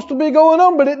what's supposed to be going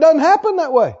on, but it doesn't happen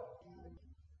that way.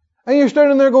 And you're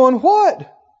standing there going,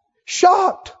 what?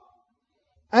 Shocked,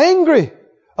 angry,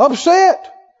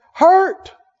 upset,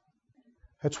 hurt.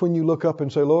 That's when you look up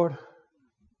and say, Lord,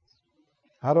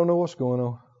 I don't know what's going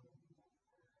on.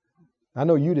 I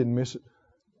know you didn't miss it.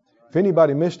 If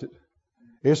anybody missed it,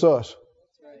 it's us.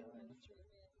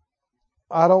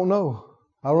 I don't know.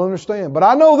 I don't understand. But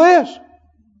I know this.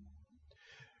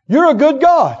 You're a good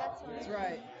God.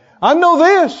 I know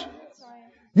this.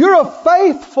 You're a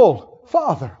faithful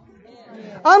Father.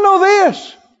 I know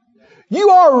this. You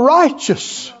are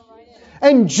righteous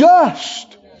and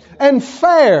just and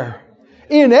fair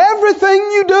in everything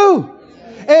you do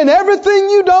and everything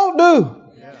you don't do.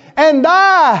 And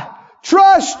I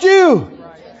trust you.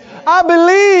 I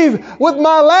believe with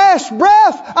my last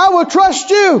breath, I will trust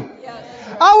you.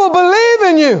 I will believe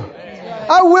in you.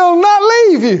 I will not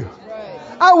leave you.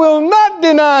 I will not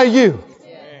deny you.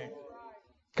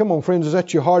 Come on, friends, is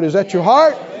that your heart? Is that your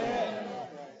heart?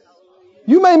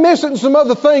 You may miss it in some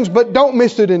other things, but don't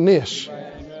miss it in this.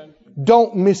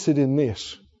 Don't miss it in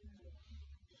this.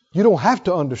 You don't have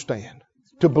to understand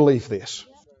to believe this.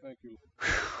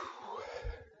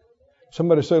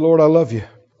 Somebody say, Lord, I love you.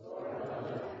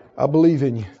 I believe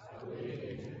in you.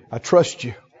 I trust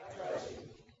you.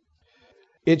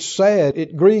 It's sad,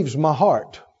 it grieves my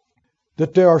heart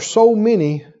that there are so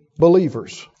many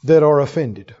believers that are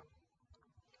offended.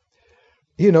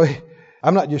 You know,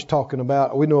 I'm not just talking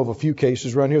about, we know of a few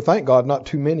cases around here. Thank God, not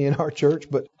too many in our church.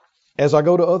 But as I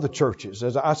go to other churches,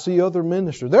 as I see other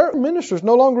ministers, there are ministers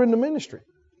no longer in the ministry.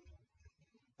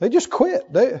 They just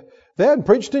quit. They hadn't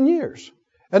preached in years.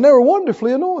 And they were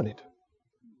wonderfully anointed.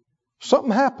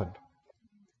 Something happened.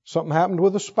 Something happened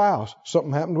with a spouse.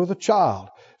 Something happened with a child.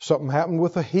 Something happened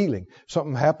with a healing.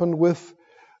 Something happened with...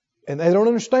 And they don't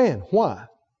understand why.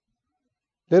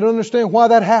 They don't understand why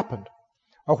that happened.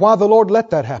 Or why the Lord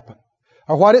let that happen.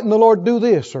 Or why didn't the Lord do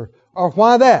this? Or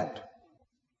why that?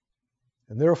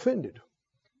 And they're offended.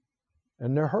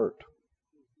 And they're hurt.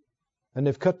 And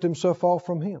they've cut themselves off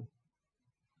from Him.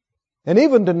 And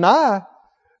even deny,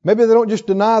 maybe they don't just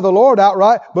deny the Lord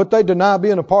outright, but they deny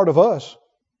being a part of us.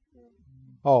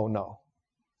 Oh no.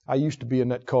 I used to be in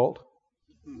that cult.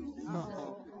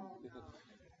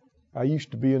 I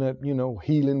used to be in that,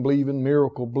 healing believing,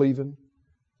 miracle believing.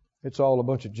 It's all a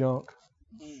bunch of junk.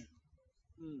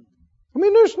 I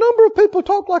mean, there's a number of people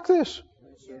talk like this.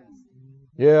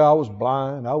 Yeah, I was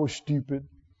blind. I was stupid.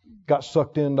 Got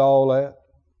sucked into all that.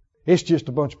 It's just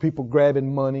a bunch of people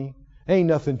grabbing money. Ain't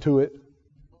nothing to it.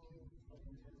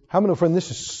 How many, friend,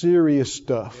 this is serious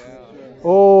stuff.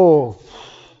 Oh,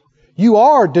 you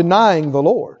are denying the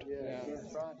Lord.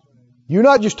 You're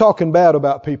not just talking bad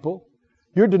about people.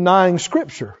 You're denying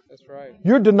Scripture.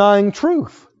 You're denying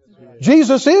truth.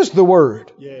 Jesus is the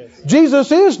Word.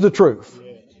 Jesus is the truth.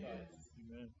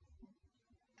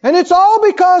 And it's all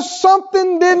because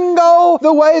something didn't go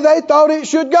the way they thought it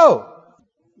should go.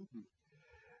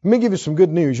 Let me give you some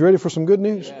good news. You ready for some good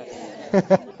news?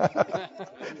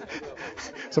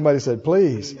 Somebody said,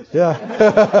 please.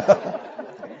 Yeah.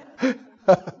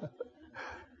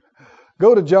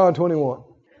 Go to John 21.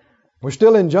 We're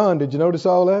still in John. Did you notice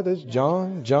all that? It's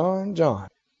John, John, John.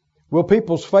 Will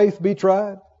people's faith be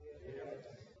tried?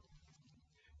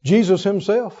 Jesus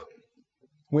Himself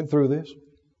went through this.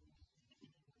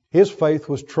 His faith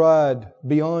was tried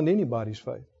beyond anybody's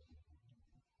faith.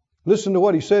 Listen to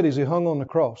what He said as He hung on the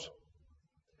cross.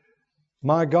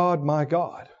 My God,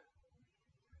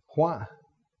 why?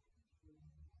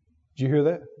 Did you hear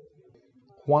that?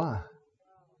 Why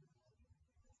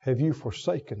have you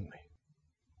forsaken me?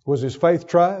 Was His faith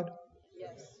tried?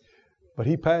 Yes. But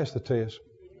He passed the test.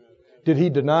 Did He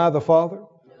deny the Father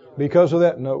because of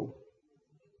that? No.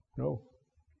 No.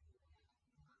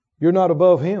 You're not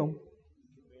above Him.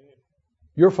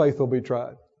 Your faith will be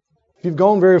tried. If you've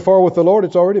gone very far with the Lord,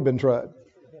 it's already been tried.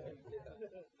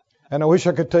 And I wish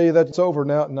I could tell you that it's over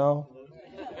now.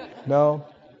 No.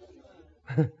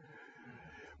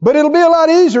 But it'll be a lot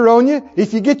easier on you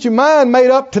if you get your mind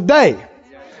made up today.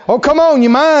 Oh, come on,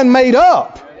 your mind made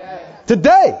up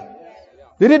today.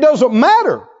 That it doesn't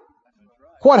matter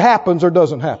what happens or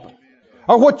doesn't happen.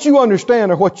 Or what you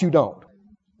understand or what you don't.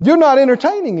 You're not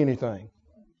entertaining anything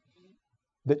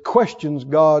that questions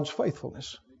God's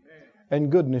faithfulness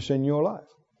and goodness in your life.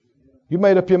 You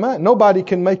made up your mind. Nobody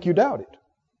can make you doubt it.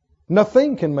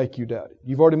 Nothing can make you doubt it.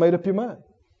 You've already made up your mind.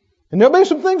 And there'll be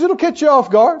some things that'll catch you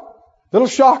off guard. That'll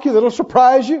shock you. That'll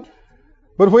surprise you.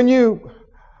 But when you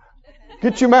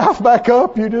get your mouth back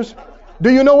up, do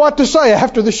you know what to say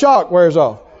after the shock wears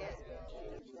off?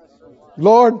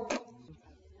 Lord,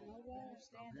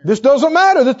 this doesn't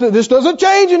matter. This doesn't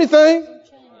change anything.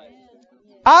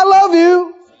 I love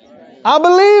you. I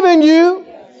believe in you.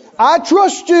 I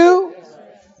trust you.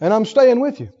 And I'm staying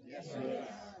with you.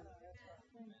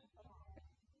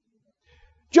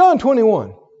 John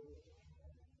 21.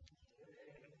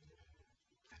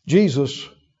 Jesus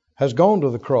has gone to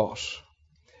the cross.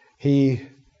 He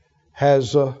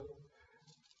has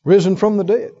risen from the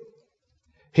dead.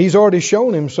 He's already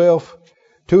shown Himself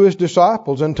to His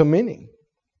disciples and to many.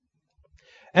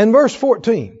 And verse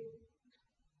 14.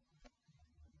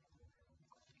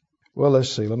 Well,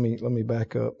 let's see. Let me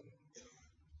back up.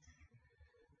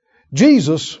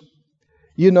 Jesus,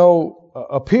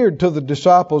 appeared to the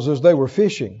disciples as they were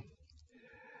fishing.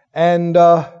 And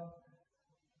one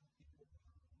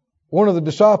of the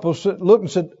disciples looked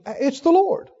and said, "It's the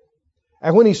Lord."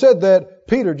 And when he said that,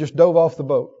 Peter just dove off the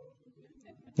boat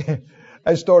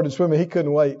and started swimming. He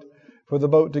couldn't wait for the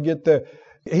boat to get there.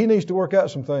 He needs to work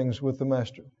out some things with the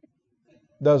Master,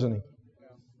 doesn't he?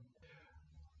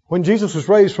 When Jesus was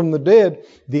raised from the dead,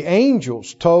 the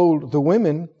angels told the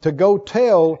women to go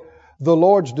tell the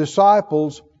Lord's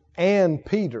disciples and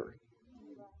Peter.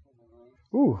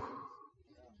 Ooh.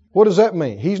 What does that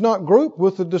mean? He's not grouped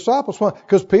with the disciples. Why?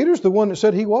 Because Peter's the one that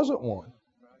said he wasn't one.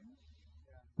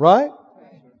 Right?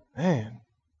 Man.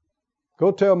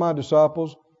 Go tell my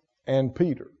disciples and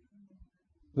Peter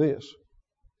this.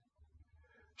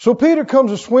 So Peter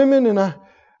comes a-swimming, and I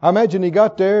imagine he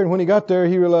got there, and when he got there,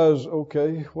 he realized,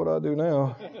 okay, what do I do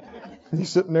now? He's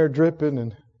sitting there dripping,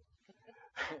 and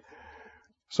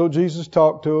so Jesus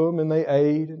talked to him, and they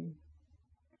ate. And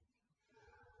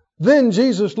then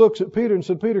Jesus looks at Peter and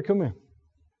said, "Peter, come here."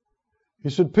 He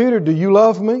said, "Peter, do you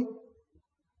love me?"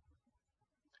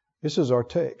 This is our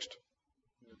text,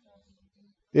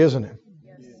 isn't it?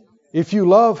 Yes. If you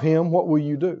love Him, what will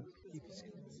you do?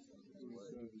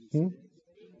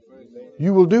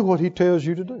 You will do what He tells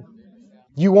you to do.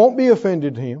 You won't be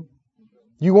offended to Him.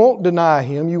 You won't deny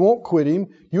Him. You won't quit Him.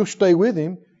 You'll stay with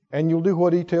Him, and you'll do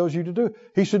what He tells you to do.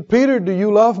 He said, "Peter, do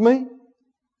you love me?"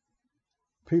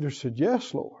 Peter said,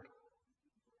 "Yes, Lord."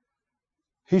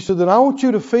 He said, "Then I want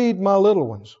you to feed my little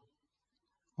ones.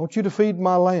 I want you to feed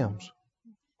my lambs."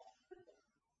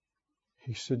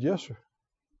 He said, "Yes, sir."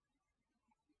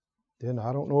 Then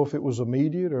I don't know if it was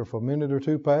immediate or if a minute or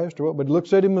two passed or what, but he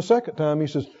looks at him the second time. He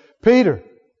says, "Peter."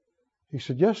 He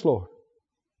said, "Yes, Lord."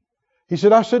 He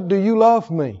said, "I said, do you love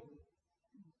me?"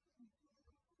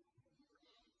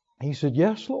 He said,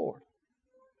 "Yes, Lord."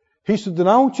 He said, "Then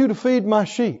I want you to feed my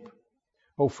sheep."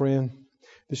 Oh, friend,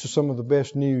 this is some of the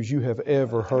best news you have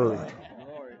ever heard.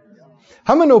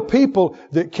 How many know people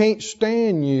that can't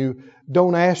stand you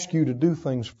don't ask you to do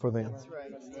things for them?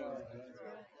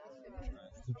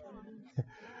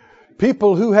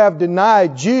 People who have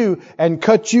denied you and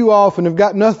cut you off and have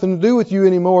got nothing to do with you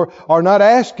anymore are not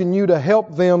asking you to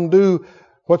help them do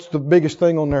what's the biggest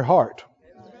thing on their heart.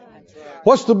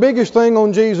 What's the biggest thing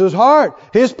on Jesus' heart?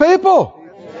 His people.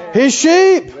 His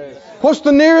sheep. What's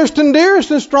the nearest and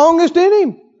dearest and strongest in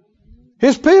Him?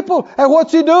 His people. And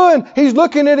what's He doing? He's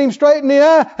looking at him straight in the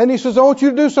eye and He says, "I want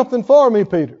you to do something for me,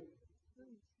 Peter.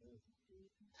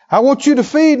 I want you to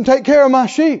feed and take care of my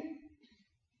sheep."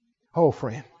 Oh,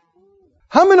 friend.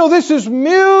 How many know this is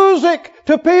music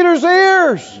to Peter's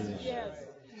ears?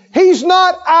 He's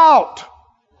not out.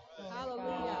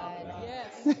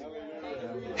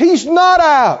 He's not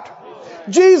out.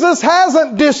 Jesus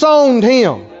hasn't disowned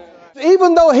him.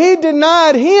 Even though he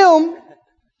denied him,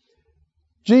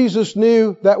 Jesus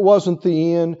knew that wasn't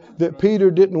the end, that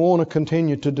Peter didn't want to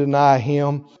continue to deny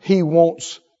him. He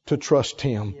wants to trust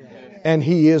him. And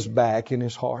he is back in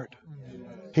his heart.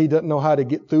 He doesn't know how to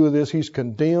get through this. He's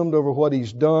condemned over what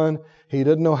he's done. He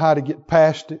doesn't know how to get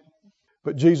past it.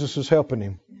 But Jesus is helping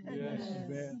him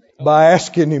by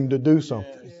asking him to do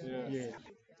something.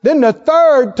 Then the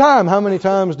third time, how many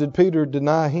times did Peter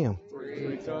deny him?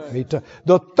 3 times.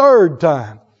 The third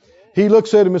time, he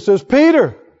looks at him and says,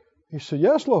 "Peter." He said,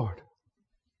 "Yes, Lord."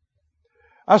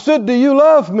 I said, "Do you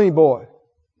love me, boy?"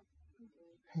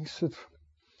 He said,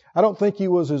 I don't think he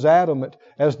was as adamant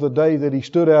as the day that he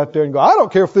stood out there and go, "I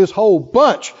don't care if this whole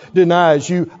bunch denies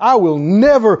you. I will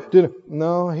never deny."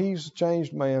 No, he's a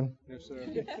changed man. Yes, sir.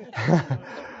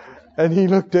 And he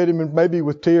looked at him and maybe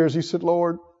with tears, he said,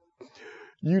 "Lord,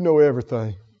 you know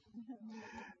everything.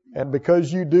 And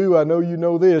because you do, I know you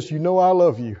know this. You know I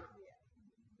love you."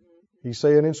 He's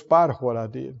saying, in spite of what I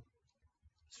did.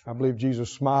 I believe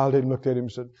Jesus smiled and looked at him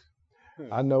and said,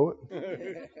 "I know it.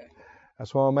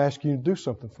 That's why I'm asking you to do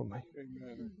something for me.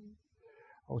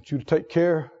 I want you to take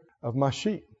care of my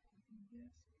sheep."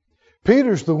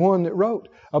 Peter's the one that wrote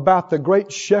about the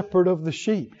great shepherd of the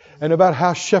sheep and about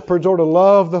how shepherds ought to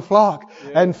love the flock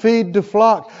and feed the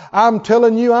flock. I'm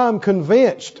telling you, I'm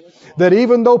convinced that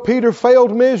even though Peter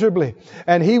failed miserably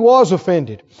and he was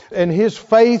offended and his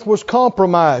faith was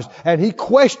compromised and he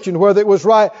questioned whether it was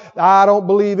right, I don't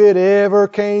believe it ever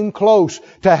came close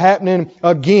to happening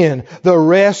again the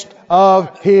rest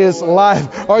of his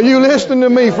life. Are you listening to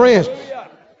me, friends?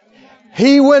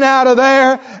 He went out of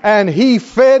there and he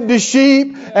fed the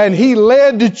sheep and he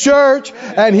led the church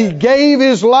and he gave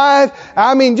his life.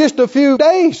 I mean, just a few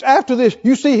days after this,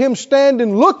 you see him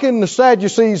standing looking the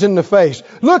Sadducees in the face.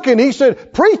 Looking, he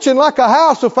said, preaching like a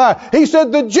house of fire. He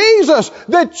said, the Jesus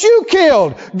that you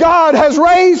killed, God has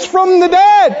raised from the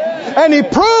dead. And he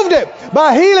proved it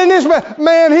by healing this man.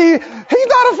 Man, he's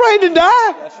not afraid to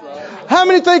die. How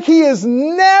many think he is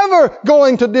never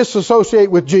going to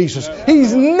disassociate with Jesus?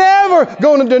 He's never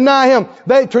going to deny him.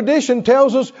 Tradition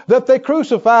tells us that they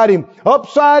crucified him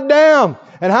upside down.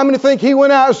 And how many think he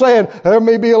went out saying, there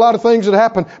may be a lot of things that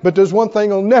happen, but there's one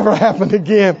thing that will never happen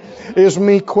again, is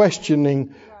me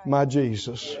questioning my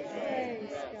Jesus.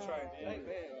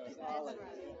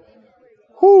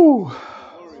 Whew.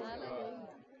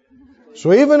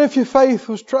 So even if your faith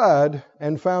was tried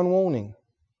and found wanting,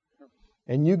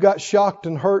 and you got shocked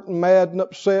and hurt and mad and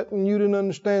upset and you didn't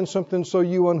understand something, so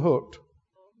you unhooked.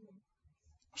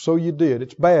 So you did.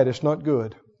 It's bad. It's not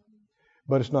good.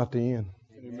 But it's not the end.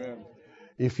 Amen.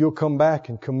 If you'll come back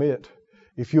and commit,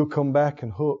 if you'll come back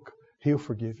and hook, He'll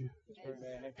forgive you.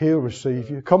 He'll receive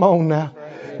you. Come on now.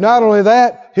 Not only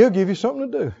that, He'll give you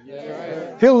something to do.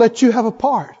 He'll let you have a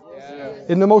part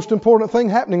in the most important thing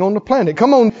happening on the planet.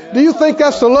 Come on. Do you think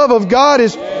that's the love of God?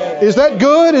 Is that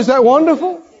good? Is that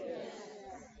wonderful?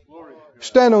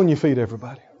 Stand on your feet,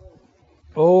 everybody.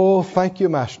 Oh, thank you,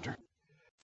 Master.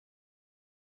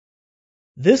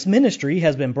 This ministry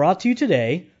has been brought to you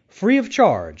today, free of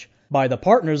charge, by the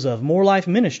partners of More Life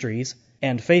Ministries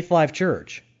and Faith Life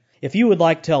Church. If you would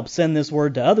like to help send this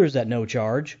word to others at no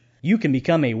charge, you can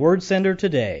become a word sender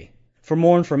today. For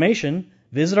more information,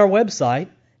 visit our website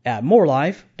at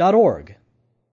morelife.org.